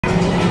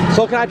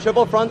So can I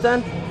triple front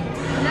end?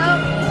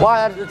 Nope.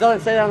 Why? It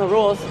doesn't say that on the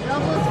rules.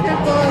 Doubles,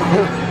 triples.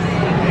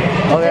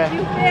 Okay. If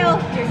you fail,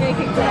 you're getting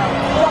kicked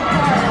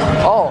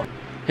out. Oh.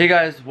 Hey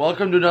guys,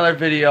 welcome to another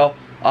video.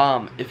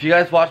 If you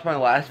guys watched my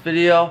last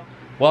video,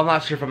 well, I'm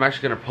not sure if I'm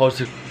actually gonna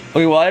post it.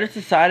 Okay, well, I just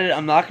decided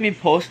I'm not gonna be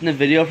posting the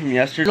video from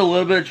yesterday. There's a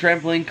little bit of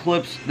trampoline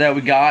clips that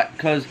we got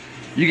because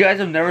you guys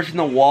have never seen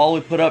the wall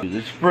we put up.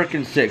 It's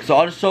freaking sick. So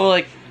I'll just show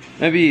like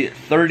maybe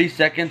 30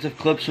 seconds of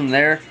clips from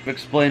there to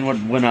explain what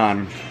went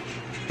on.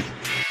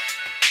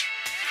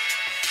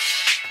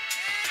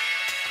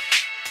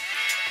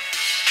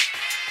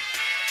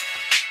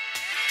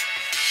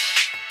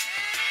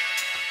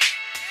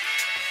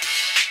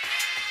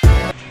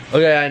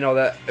 Okay, I know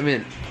that. I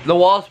mean, the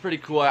wall is pretty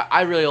cool.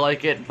 I really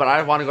like it, but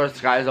I want to go to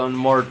Skyzone,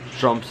 more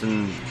jumps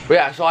and... But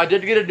yeah, so I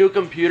did get a new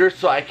computer,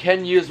 so I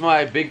can use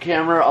my big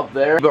camera up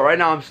there. But right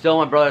now, I'm still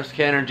on my brother's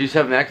Canon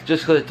G7X,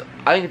 just because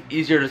I think it's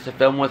easier just to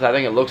film with. I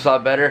think it looks a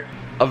lot better.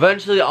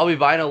 Eventually, I'll be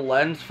buying a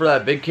lens for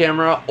that big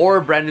camera, or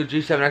a brand new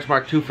G7X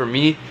Mark II for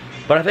me.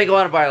 But I think I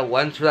want to buy a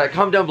lens for that.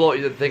 Comment down below what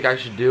you think I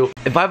should do.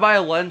 If I buy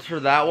a lens for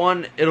that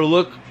one, it'll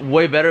look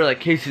way better, like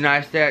Casey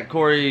Neistat,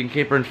 Corey and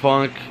Caper and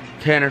Funk,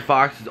 Tanner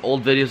Fox's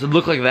old videos. It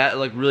look like that,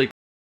 like really.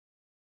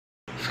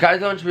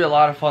 Skyzone should be a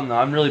lot of fun though.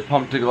 I'm really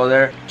pumped to go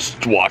there.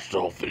 Just watch the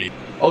whole video.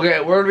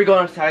 Okay, we're gonna be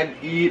going outside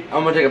and eat.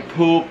 I'm gonna take a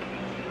poop.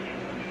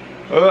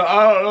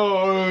 I don't know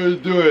what I'm gonna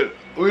do it.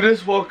 We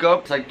just woke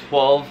up. It's like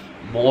 12,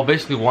 well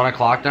basically 1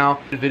 o'clock now.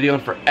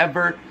 Videoing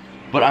forever,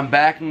 but I'm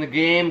back in the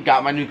game.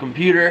 Got my new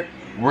computer.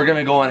 We're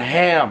gonna go on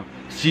ham.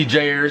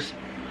 CJers.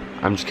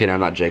 I'm just kidding, I'm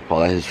not Jake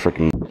Paul. That is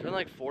freaking. It's been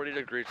like 40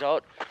 degrees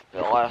out.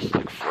 It'll last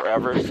like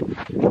forever.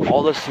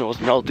 All the snow is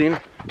melting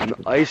and the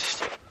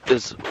ice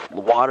is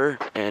water,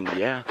 and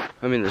yeah,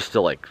 I mean there's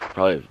still like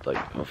probably like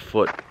a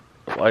foot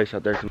of ice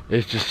out there.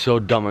 It's just so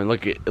dumb. I mean,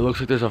 look, it looks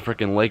like there's a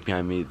freaking lake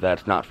behind me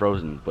that's not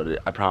frozen, but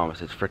I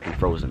promise it's freaking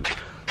frozen.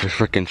 There's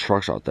freaking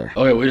trucks out there.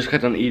 Okay, we just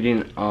got done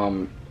eating.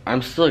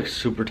 I'm still like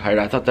super tired.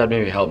 I thought that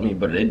maybe helped me,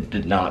 but it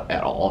did not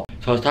at all.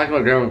 So I was talking to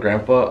my grandma and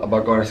grandpa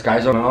about going to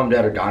Skyzone. My mom and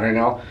dad are gone right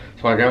now,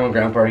 so my grandma and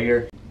grandpa are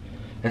here.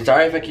 And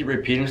sorry if I keep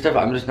repeating stuff.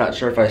 I'm just not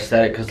sure if I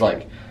said it because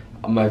like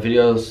my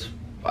videos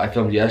I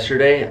filmed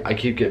yesterday, I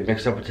keep getting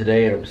mixed up with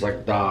today, and I'm just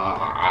like,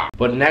 ah.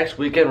 But next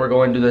weekend we're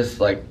going to this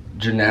like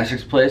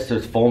gymnastics place.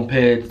 There's foam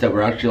pits that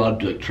we're actually allowed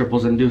to do like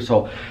triples into.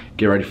 So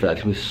get ready for that.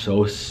 It's gonna be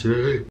so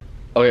sick.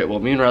 Okay, well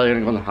me and Riley are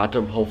gonna go in the hot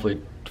tub.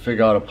 Hopefully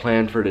figure out a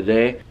plan for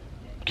today.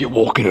 Get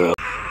woken up.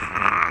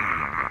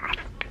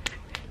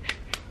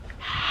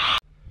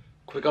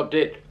 Quick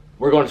update.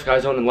 We're going to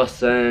Skyzone in less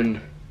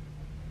than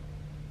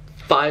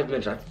 5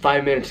 minutes. I have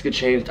 5 minutes to get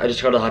changed. I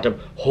just got out of the hot tub.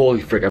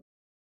 Holy frick.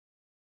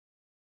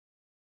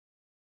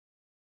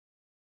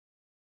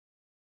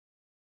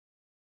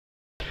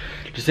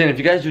 Just saying, if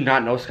you guys do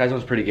not know,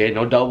 Skyzone's pretty gay.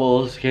 No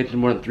doubles, can't do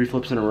more than 3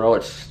 flips in a row.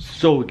 It's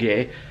so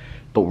gay.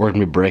 But we're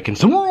gonna be breaking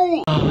some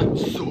rules. I'm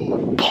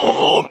so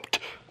pumped.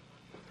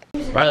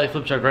 Riley,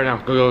 flip check right now.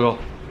 Go, go, go.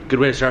 Good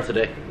way to start the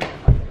day.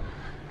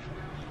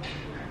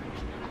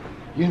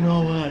 You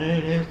know what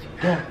it is.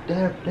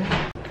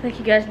 I think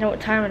you guys know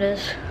what time it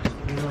is.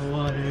 You know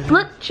what it is.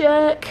 Flip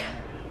check.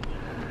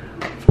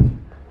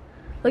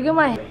 Look at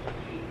my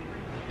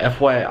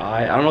FYI,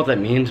 I don't know what that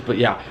means, but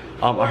yeah,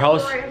 our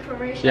house. For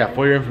information. Yeah,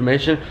 for your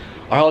information,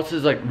 our house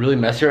is like really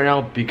messy right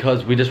now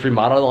because we just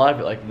remodeled a lot of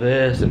it, like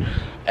this and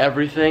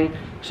everything.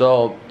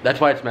 So that's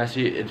why it's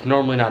messy. It's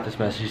normally not this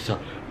messy, so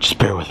just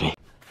bear with me.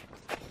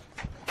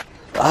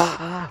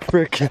 Ah,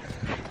 frick.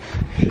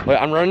 Wait,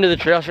 I'm running to the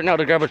trailhouse right now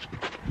to grab a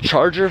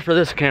charger for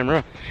this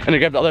camera, and to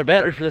grab the other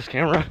battery for this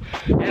camera,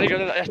 and to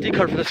grab the SD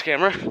card for this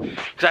camera,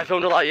 because I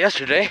filmed a lot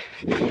yesterday.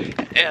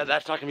 Yeah,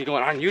 that's not gonna be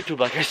going on YouTube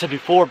like I said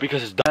before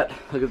because it's done.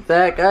 Look at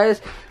that,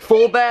 guys.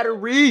 Full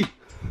battery.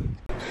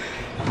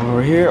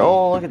 Over here,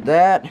 oh, look at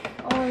that.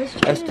 Oh, this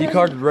SD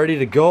card is ready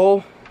to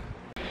go.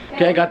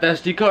 Okay, I got the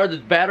SD card, the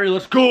battery,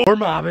 let's go. We're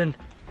mobbing.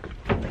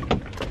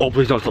 Oh,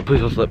 please don't slip, please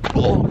don't slip.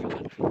 Oh,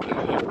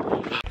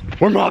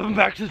 we're mobbing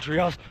back to the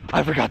treehouse.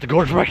 I forgot the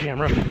cord for my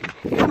camera.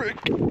 Frick.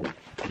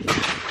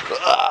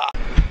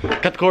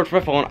 Got the cord for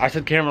my phone. I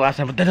said camera last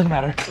time, but that doesn't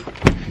matter.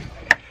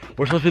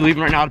 We're supposed to be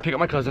leaving right now to pick up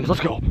my cousins.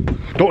 Let's go.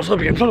 Don't slip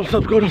again. Don't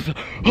slip. Go. Don't slip.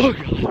 Oh,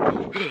 God.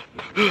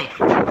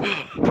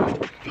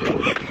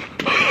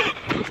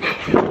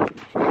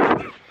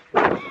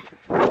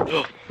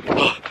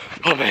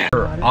 Oh, man.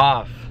 We're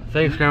off.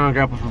 Thanks, Grandma and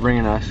Grandpa, for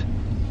bringing us.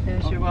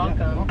 Yes, you're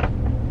welcome.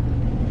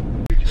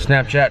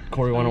 Snapchat,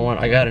 Corey 101.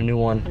 I got a new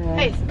one.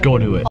 Hey. Go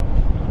do it.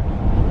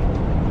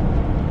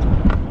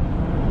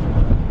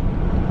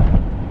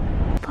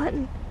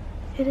 Button.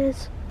 It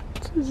is.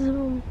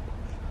 Zoom.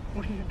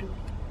 What are you doing?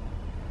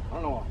 I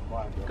don't know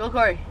why. Go,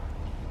 Corey.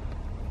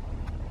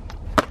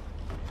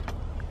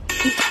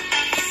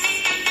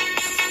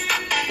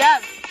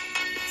 Dab.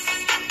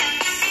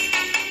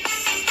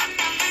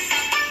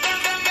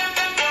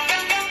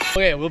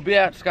 Okay, we'll be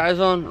at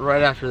Skyzone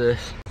right after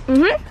this.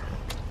 Mm-hmm.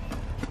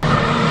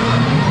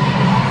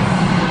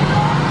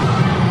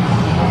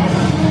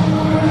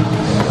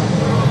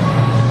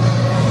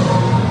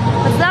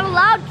 That's not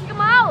allowed. Kick him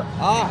out.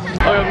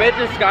 Okay, we made it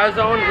to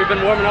Skyzone. We've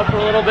been warming up for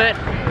a little bit.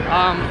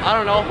 I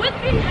don't know.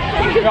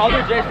 Here, I'll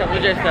do J-step, do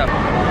J-step.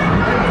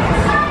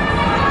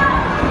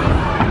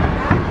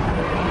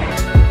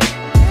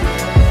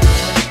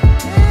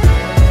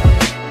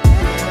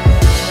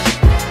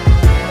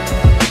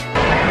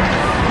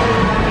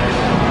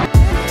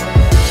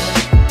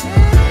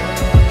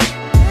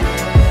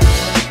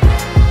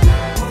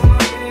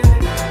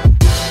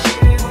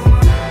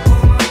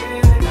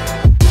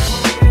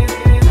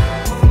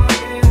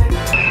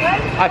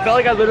 I felt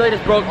like I literally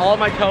just broke all of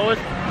my toes,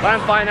 but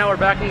I'm fine now. We're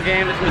back in the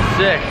game. This was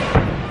sick.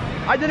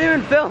 I didn't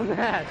even film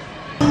that.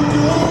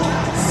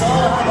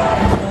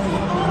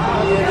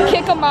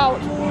 Kick them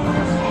out.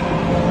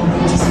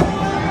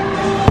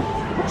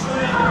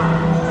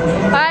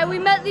 Alright, we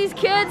met these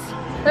kids.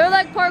 They're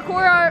like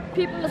parkour art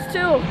peoples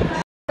too.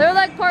 They're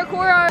like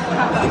parkour art.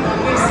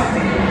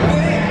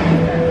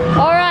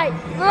 Alright,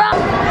 we're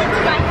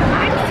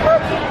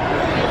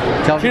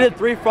up. She did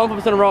 3 front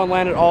flips in a row and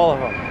landed all of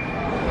them.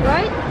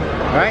 Right?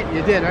 Right?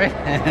 You did, right?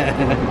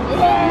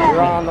 Yeah.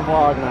 You're on the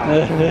vlog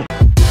now.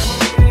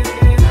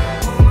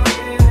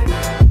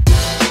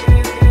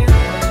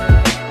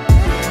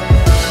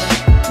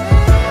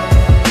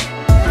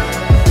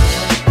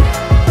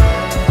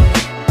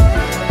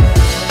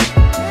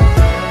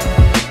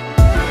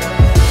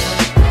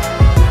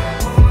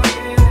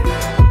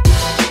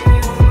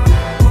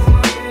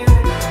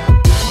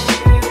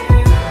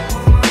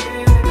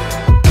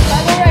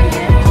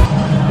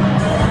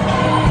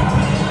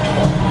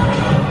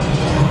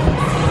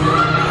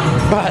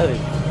 Riley,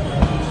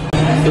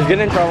 he's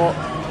getting in trouble.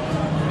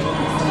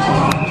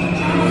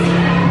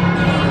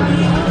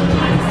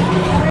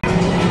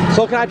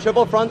 So can I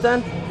triple front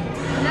end?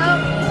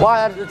 No.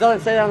 Why? It doesn't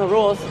say that on the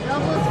rules.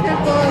 Double,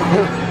 triple.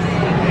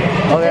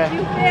 Okay. If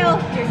you fail,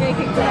 you're getting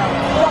kicked out.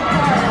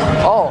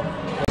 Oh.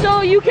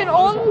 So you can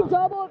only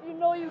double if you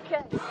know you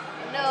can.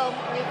 No,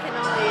 you can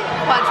only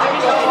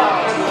quadruple.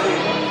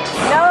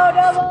 No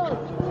doubles.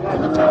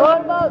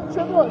 What about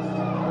triples?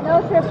 No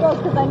triples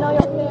because I know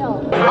you'll fail.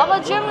 I'm a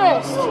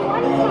gymnast. Yes,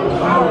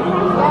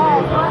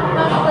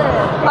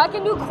 I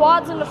can do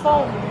quads in the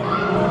foam.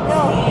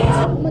 No,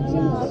 I'm a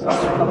gymnast.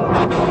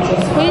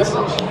 Please?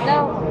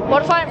 No.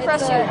 What if I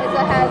impress you? It's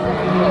a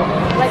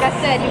hazard. Like I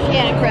said, you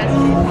can't impress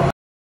me.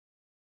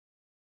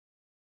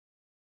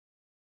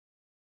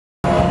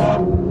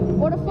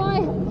 What if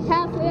I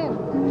half in?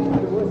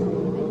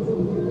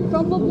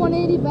 Front flip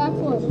 180, back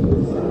flip.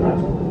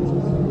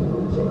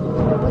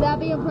 Would that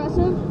be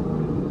impressive?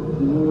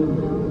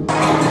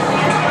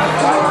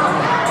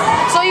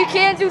 So you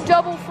can't do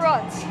double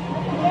fronts?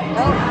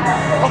 No.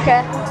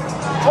 Okay.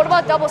 What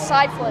about double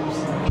side flips?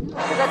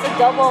 Because that's a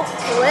double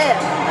flip.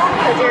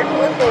 Because you're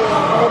flipping.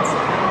 It's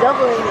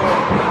doubling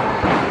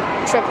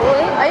it.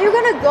 Tripling? Are you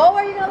going to go or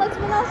are you going to let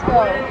someone else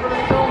go?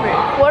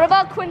 What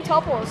about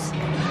quintuples?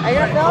 Are you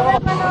going to film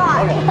them or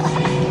not?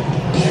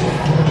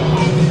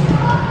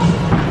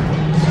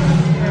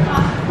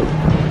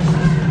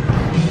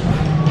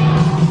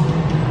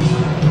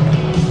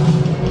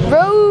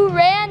 Bro,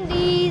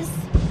 Randy's.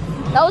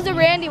 That was a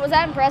Randy. Was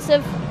that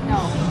impressive? No.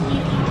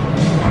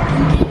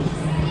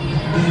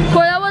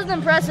 Corey, that wasn't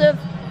impressive.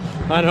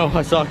 I know,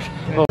 I suck.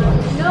 Oh.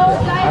 No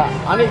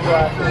diving. I need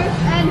glasses. First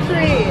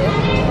entry.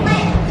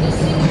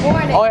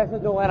 Warning. Oh, yeah, so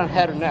don't land on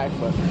head or neck,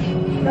 but.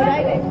 No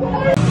diving.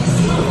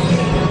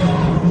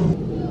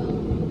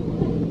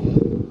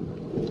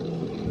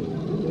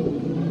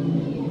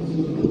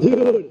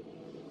 Dude.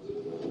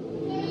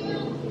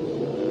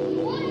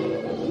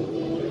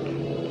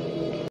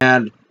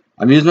 And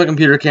I'm using my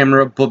computer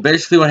camera, but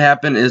basically what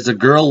happened is the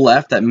girl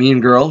left, that mean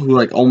girl who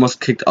like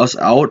almost kicked us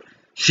out.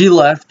 She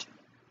left,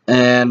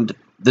 and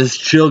this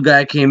chill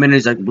guy came in and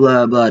he's like,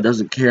 blah, blah,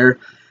 doesn't care.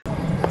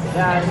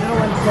 Yeah, no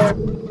one cares.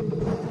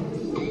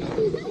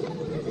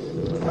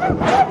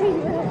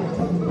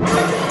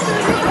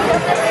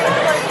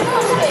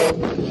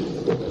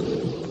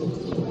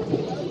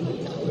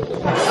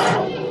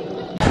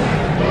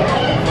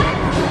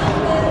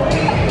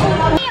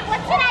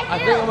 I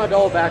think I'm gonna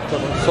double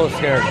backflip. I'm so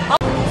scared.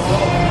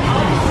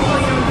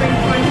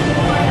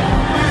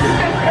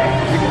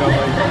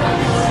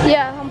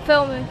 Yeah, I'm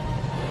filming.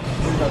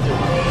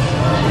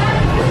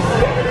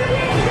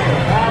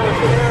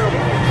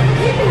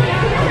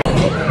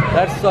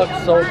 That sucks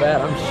so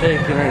bad. I'm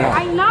shaking right now.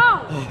 I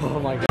know. Oh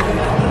my god.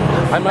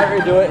 I might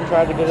redo it and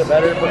try to get it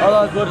better, but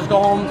otherwise we'll just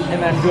go home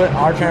and then do it on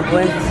our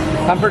trampoline.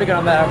 I'm pretty good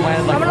on that. I've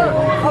landed like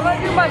I'm gonna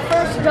do my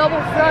first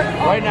double front.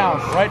 right now,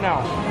 right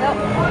now.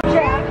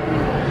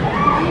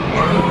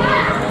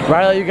 Yep.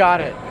 Riley, you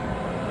got it.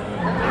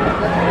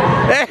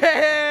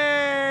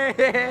 Hey!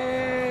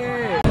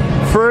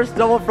 First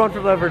double front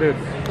flip ever, dude.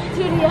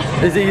 Dude,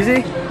 yeah. Is it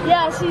easy?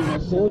 Yeah, it's easy.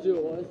 Told you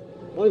it was.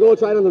 Wanna go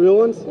try it on the real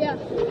ones? Yeah.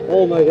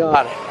 Oh my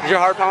god. Is your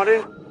heart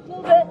pounding? A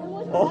little bit.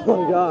 Oh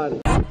my god.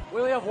 We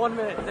only have 1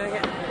 minute, dang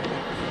it.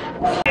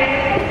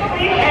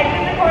 Please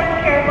exit the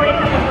corner carefully to the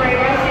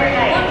rest of your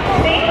night.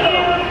 Thank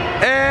you.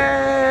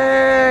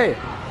 Hey!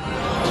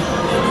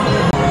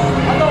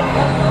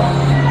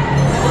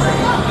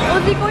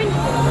 Was he going?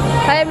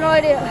 I have no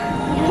idea.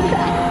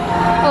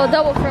 No,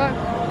 double front.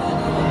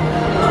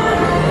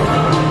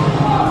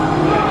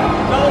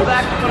 Double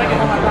back when I get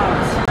on my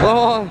balance.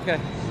 Oh, okay.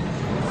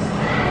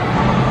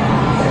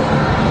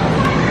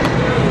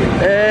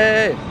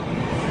 Hey.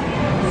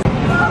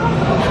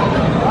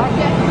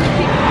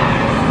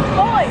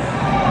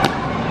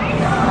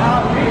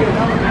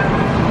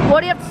 What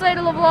do you have to say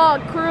to the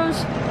vlog,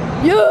 Cruz?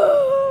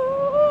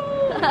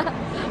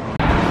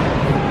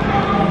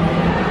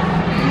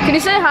 Can you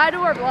say hi to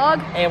our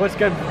vlog? Hey, what's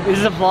good? Is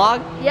this a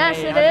vlog? Yes,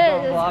 Hey, it how's it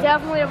going, is. vlog? It's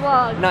definitely a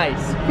vlog.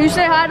 Nice. Can you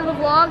say hi to the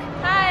vlog?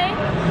 Hi.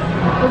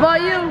 What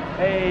about you?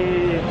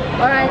 Hey.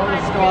 All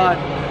right. Squad.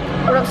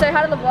 What up? Say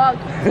hi to the vlog.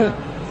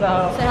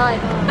 So. Say hi.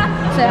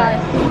 Say hi.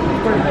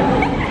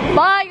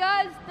 Bye,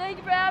 guys. Thank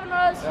you for having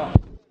us. Yeah.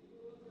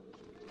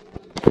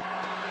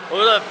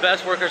 Look at the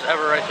best workers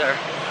ever right there.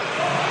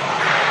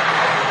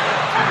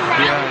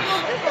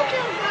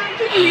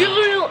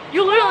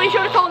 You literally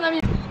should have told them.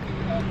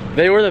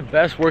 They were the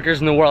best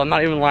workers in the world. I'm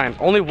not even lying.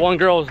 Only one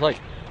girl was like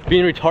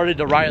being retarded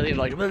to Riley and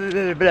like blah, blah,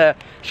 blah, blah.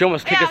 She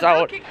almost kicked us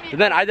out.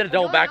 And then I did a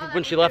double backflip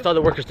when she left.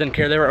 Other workers didn't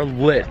care. They were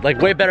lit. Like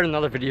way better than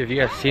another video if you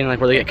guys seen like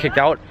where they get kicked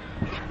out.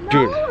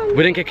 Dude, we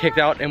didn't get kicked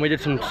out and we did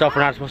some stuff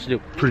we're not supposed to do.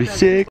 Pretty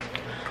sick.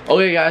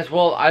 Okay guys,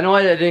 well I know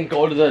I didn't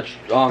go to the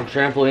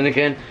trampoline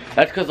again.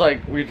 That's because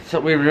like we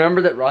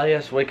remembered that Riley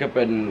has to wake up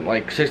in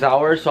like 6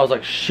 hours. So I was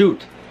like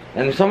shoot.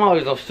 And somehow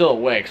he was still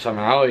awake. So I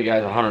mean I owe you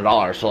guys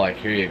 $100. So like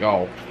here you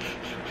go.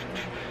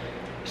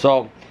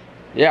 So,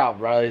 yeah,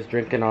 Riley's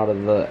drinking out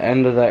of the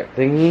end of that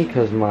thingy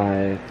because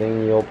my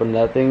thingy opened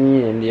that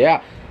thingy, and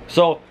yeah.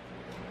 So,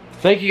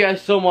 thank you guys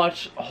so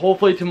much.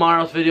 Hopefully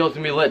tomorrow's video is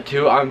going to be lit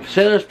too.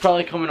 Sailor's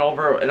probably coming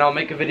over, and I'll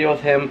make a video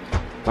with him.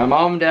 My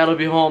mom and dad will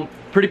be home.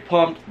 Pretty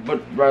pumped, but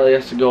Riley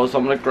has to go, so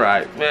I'm going to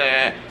cry. So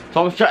I'm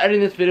going to try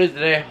editing this video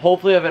today.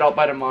 Hopefully I have it out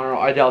by tomorrow.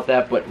 I doubt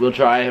that, but we'll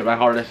try my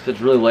hardest.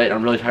 It's really late.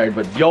 I'm really tired,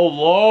 but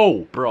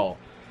YOLO, bro.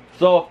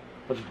 So,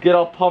 let's get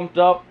all pumped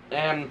up,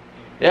 and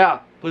yeah.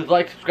 Please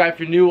like, subscribe if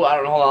you're new. I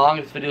don't know how long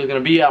this video is going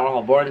to be. I don't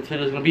know how boring this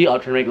video is going to be. I'll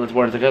try to make it as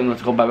boring as I can.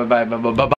 Let's go. Bye, bye, bye, bye, bye, bye.